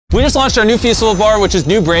We just launched our new Feastables bar, which is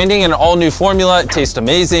new branding and an all new formula. It tastes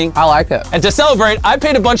amazing. I like it. And to celebrate, I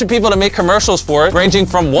paid a bunch of people to make commercials for it, ranging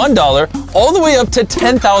from $1 all the way up to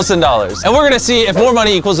 $10,000. And we're gonna see if more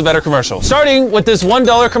money equals a better commercial. Starting with this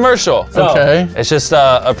 $1 commercial. Okay. It's just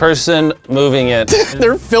a person moving it.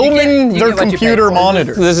 They're filming their computer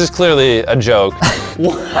monitor. This is clearly a joke.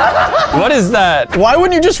 What is that? Why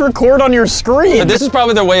wouldn't you just record on your screen? This is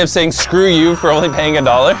probably their way of saying screw you for only paying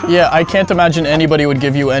 $1. Yeah, I can't imagine anybody would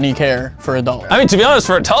give you any care for $1. I mean, to be honest,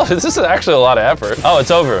 for $1, this is actually a lot of effort. Oh, it's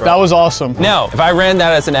over. That was awesome. Now, if I ran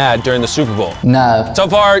that as an ad during the Super Bowl. No. So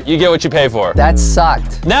far, you get what you pay for. That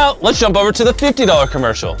sucked. Now, let's jump over to the $50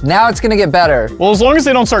 commercial. Now it's gonna get better. Well, as long as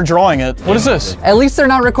they don't start drawing it. What is this? At least they're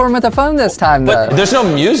not recording with a phone this time, though. But there's no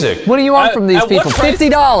music. What do you want from these people?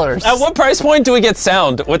 $50. At what price point do we get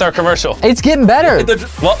sound with our commercial? It's getting better.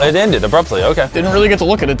 Well, it ended abruptly, okay. Didn't really get to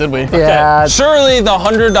look at it, did we? Yeah. Surely the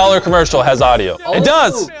 $100 commercial has audio. It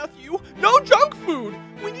does. Matthew, no junk food.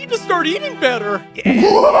 We need to start eating better.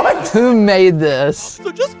 What? Who made this?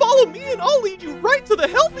 So just follow me and I'll lead you right to the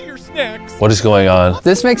healthier snacks. What is going on?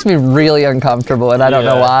 This makes me really uncomfortable, and I don't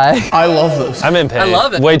know why. I love this. I'm in pain. I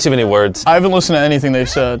love it. Way too many words. I haven't listened to anything they've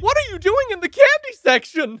said. What are you doing in the candy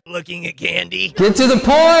section? Looking at candy. Get to the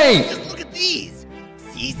point. Just look at these.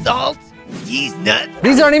 Sea salt. These nuts.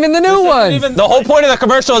 These aren't even the new ones. The whole point of the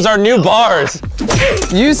commercial is our new bars.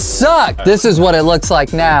 You suck. This is what it looks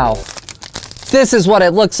like now. This is what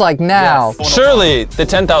it looks like now. Surely the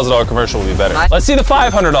 $10,000 commercial will be better. Let's see the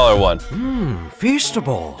 $500 one.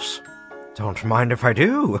 Feastables. Don't mind if I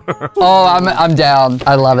do. Oh, I'm down.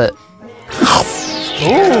 I love it.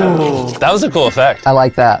 Ooh. That was a cool effect. I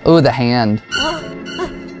like that. Ooh, the hand.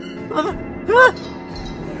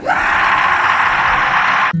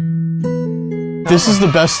 This is the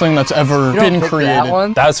best thing that's ever been created. That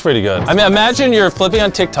one? That's pretty good. I mean, imagine you're flipping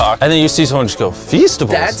on TikTok and then you see someone just go, Feastables.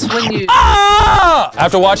 That's when you... Ah!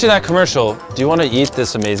 After watching that commercial, do you want to eat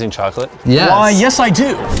this amazing chocolate? Yes. Why, yes I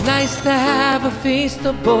do. Nice to have a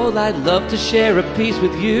Feastable. I'd love to share a piece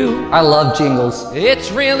with you. I love jingles.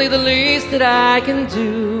 It's really the least that I can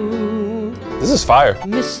do. This is fire.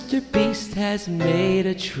 Mr. Beast has made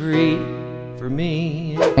a treat for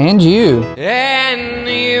me. And you. And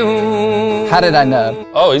you. How did I know?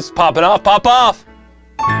 Oh, he's popping off. Pop off.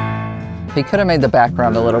 He could have made the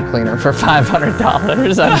background a little cleaner for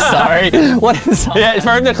 $500. I'm sorry. What is that? Yeah,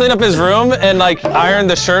 for him to clean up his room and like iron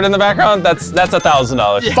the shirt in the background, that's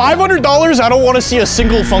 $1,000. $500? I don't want to see a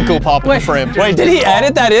single Funko Pop in the frame. Wait, did he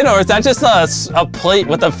edit that in, or is that just a plate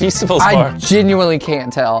with a Feastables bar? I genuinely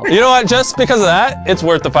can't tell. You know what? Just because of that, it's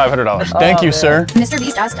worth the $500. Thank you, sir. Mr.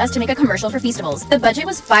 Beast asked us to make a commercial for Feastables. The budget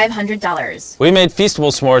was $500. We made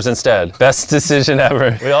Feastable s'mores instead. Best decision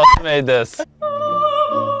ever. We also made this.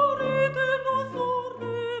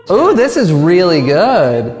 Ooh, this is really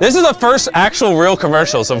good. This is the first actual real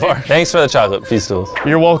commercial so far. Thanks for the chocolate, Feastables.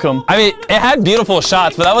 You're welcome. I mean, it had beautiful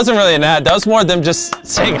shots, but that wasn't really an ad. That was more them just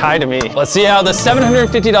saying hi to me. Let's see how the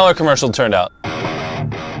 $750 commercial turned out.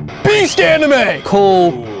 Beast anime!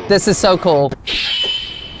 Cool. This is so cool.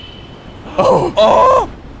 Oh!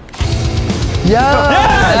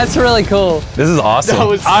 Yeah, that's really cool. This is awesome. That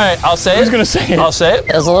was- All right, I'll say it. Who's gonna say it? I'll say it.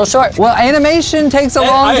 It was a little short. Well, animation takes a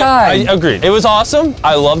long time. I agreed. It was awesome.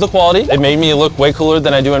 I love the quality. It made me look way cooler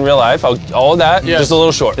than I do in real life. All of that, Yes. just a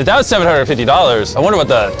little short. If that was $750, I wonder what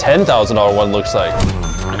the $10,000 one looks like.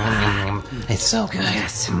 It's so good.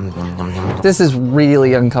 This is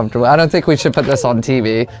really uncomfortable. I don't think we should put this on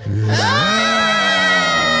TV.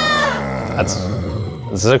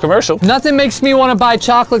 This is a commercial. Nothing makes me want to buy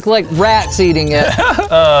chocolate like rats eating it.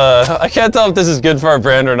 I can't tell if this is good for our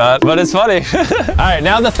brand or not, but it's funny. All right,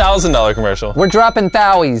 now the $1,000 commercial. We're dropping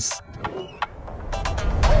Thowies.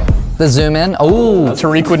 The zoom in. Oh.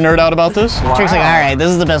 Tariq would nerd out about this. Wow. Trick's like, all right,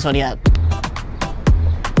 this is the best one yet.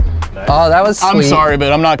 Oh, that was sweet. I'm sorry,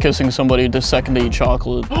 but I'm not kissing somebody the second they eat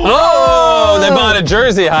chocolate. Oh, they bought a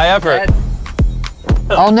jersey, high effort.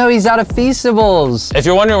 Oh no, he's out of Feastables. If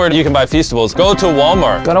you're wondering where you can buy Feastables, go to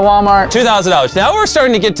Walmart. Go to Walmart. $2,000. Now we're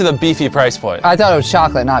starting to get to the beefy price point. I thought it was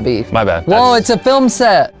chocolate, not beef. My bad. Whoa, it's a film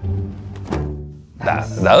set. That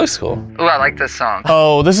looks cool. Ooh, I like this song.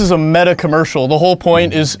 Oh, this is a meta commercial. The whole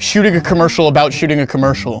point is shooting a commercial about shooting a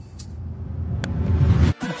commercial.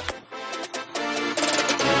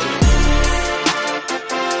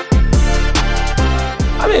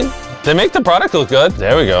 I mean, they make the product look good.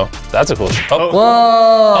 There we go. That's a cool shot. Oh.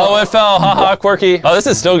 Whoa. Oh, it fell. Haha, quirky. Oh, this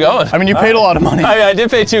is still going. I mean, you paid a lot of money. I did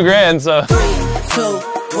pay $2,000, so. 3,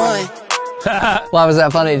 2, 1. Why was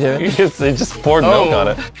that funny to you? They just poured milk on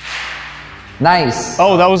it. Nice.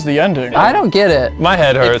 Oh, that was the ending. I don't get it. My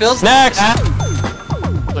head hurts. feels- Next!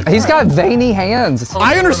 He's got veiny hands.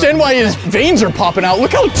 I understand why his veins are popping out.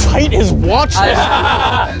 Look how tight his watch is.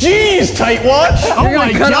 Jeez, tight watch. Oh You're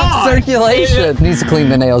my gonna cut off God. circulation. Needs to clean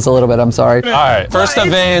the nails a little bit, I'm sorry. All right, first the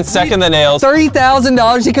veins, second the nails.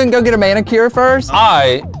 $30,000, you couldn't go get a manicure first?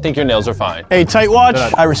 I think your nails are fine. Hey, tight watch,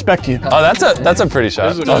 I respect you. Oh, that's a pretty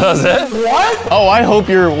shot. Oh, that's it? Oh, I hope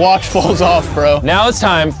your watch falls off, bro. Now it's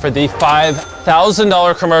time for the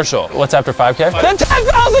 $5,000 commercial. What's after 5K? The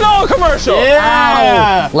 $10,000 commercial!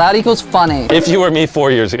 Yeah. Loud equals funny. If you were me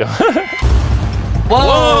 4 years ago.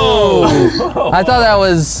 Whoa! I thought that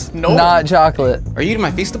was not chocolate. Are you eating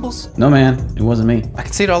my Feastables? No, man, it wasn't me. I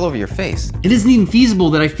can see it all over your face. It isn't even feasible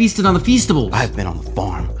that I feasted on the Feastables. I've been on the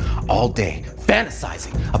farm all day,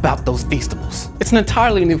 fantasizing about those Feastables. It's an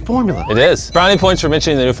entirely new formula. It is. Brownie points for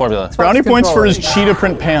mentioning the new formula. Brownie points for his cheetah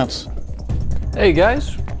print pants. Hey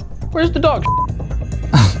guys, where's the dog?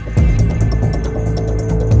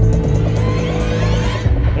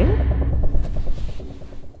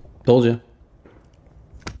 Told you.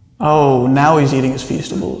 Oh, now he's eating his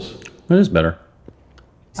Feastables. It is better.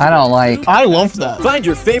 I don't like. I love that. Find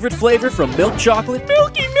your favorite flavor from milk chocolate,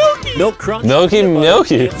 milky, milk crunch,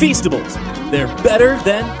 Milky. Feastables. They're better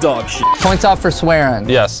than dog shit. Points off for swearing.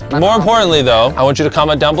 Yes. More importantly though, I want you to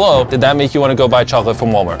comment down below, did that make you want to go buy chocolate from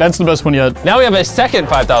Walmart? That's the best one yet. Now we have a second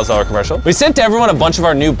 $5,000 commercial. We sent to everyone a bunch of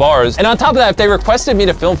our new bars, and on top of that, if they requested me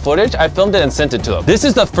to film footage, I filmed it and sent it to them. This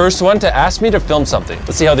is the first one to ask me to film something.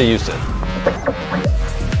 Let's see how they used it.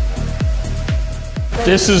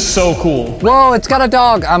 This is so cool. Whoa, it's got a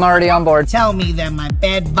dog. I'm already on board. Tell me that my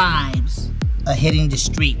bad vibes are hitting the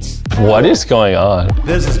streets. What is going on?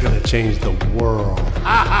 This is gonna change the world.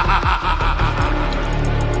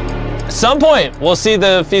 At some point, we'll see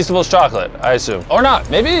the Feastables chocolate, I assume. Or not,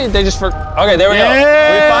 maybe they just okay, there we go. We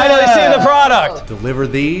finally see the product. Deliver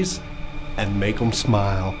these and make them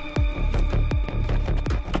smile.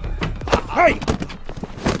 Hey!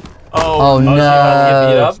 Oh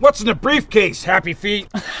no. What's in the briefcase, Happy Feet?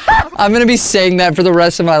 I'm gonna be saying that for the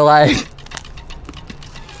rest of my life.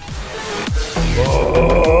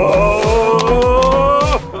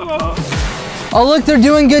 Oh look, they're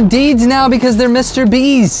doing good deeds now because they're Mr.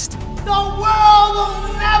 Beast. The world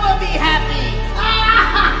will never be happy.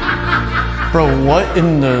 Bro, what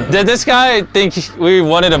in the... Did this guy think we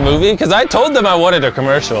wanted a movie? Because I told them I wanted a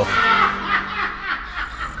commercial.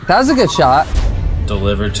 That was a good shot.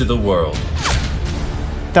 Delivered to the world.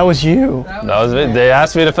 That was you. That was it. They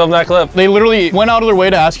asked me to film that clip. They literally went out of their way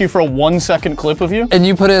to ask you for a 1-second clip of you. And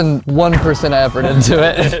you put in 1% effort into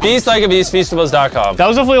it. BeastLikeABeast, Feastables.com. That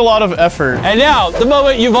was definitely a lot of effort. And now, the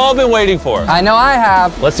moment you've all been waiting for. I know I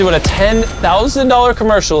have. Let's see what a $10,000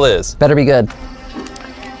 commercial is. Better be good.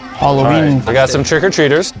 Halloween. Right, we got some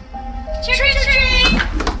trick-or-treaters. Trick or treat!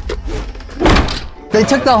 They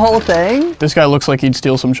took the whole thing? This guy looks like he'd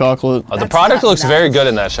steal some chocolate. The product looks very good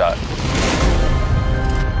in that shot.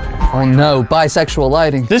 Oh no, bisexual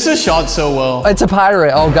lighting. This is shot so well. It's a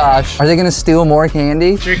pirate, oh gosh. Are they gonna steal more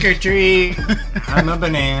candy? Trick or treat. I'm a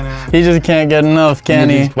banana. He just can't get enough, can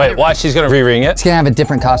he? Wait, watch, she's gonna re-ring it. It's gonna have a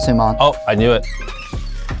different costume on. Oh, I knew it.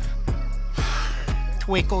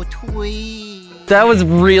 Twinkle tweet. That was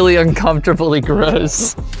really uncomfortably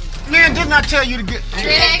gross. Man, didn't I tell you to get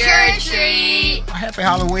Trick or treat! Happy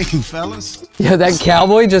Halloween, fellas? Yeah, that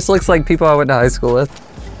cowboy just looks like people I went to high school with.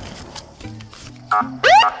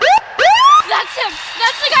 That's him!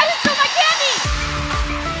 That's the guy who stole my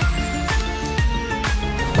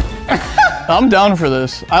candy! I'm down for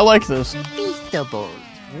this. I like this. Feastables,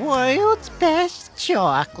 world's best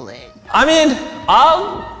chocolate. I mean,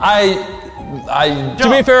 to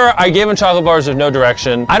be fair, I gave them chocolate bars with no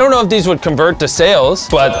direction. I don't know if these would convert to sales,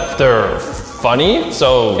 but they're funny.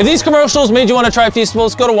 So if these commercials made you want to try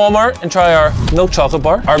Feastables, go to Walmart and try our milk chocolate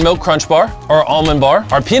bar, our milk crunch bar, our almond bar,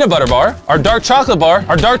 our peanut butter bar, our dark chocolate bar,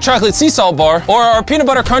 our dark chocolate sea salt bar, or our peanut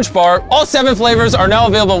butter crunch bar. All 7 flavors are now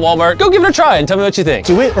available at Walmart. Go give it a try and tell me what you think.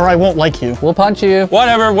 Do it or I won't like you. We'll punch you.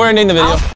 Whatever, we're ending the video.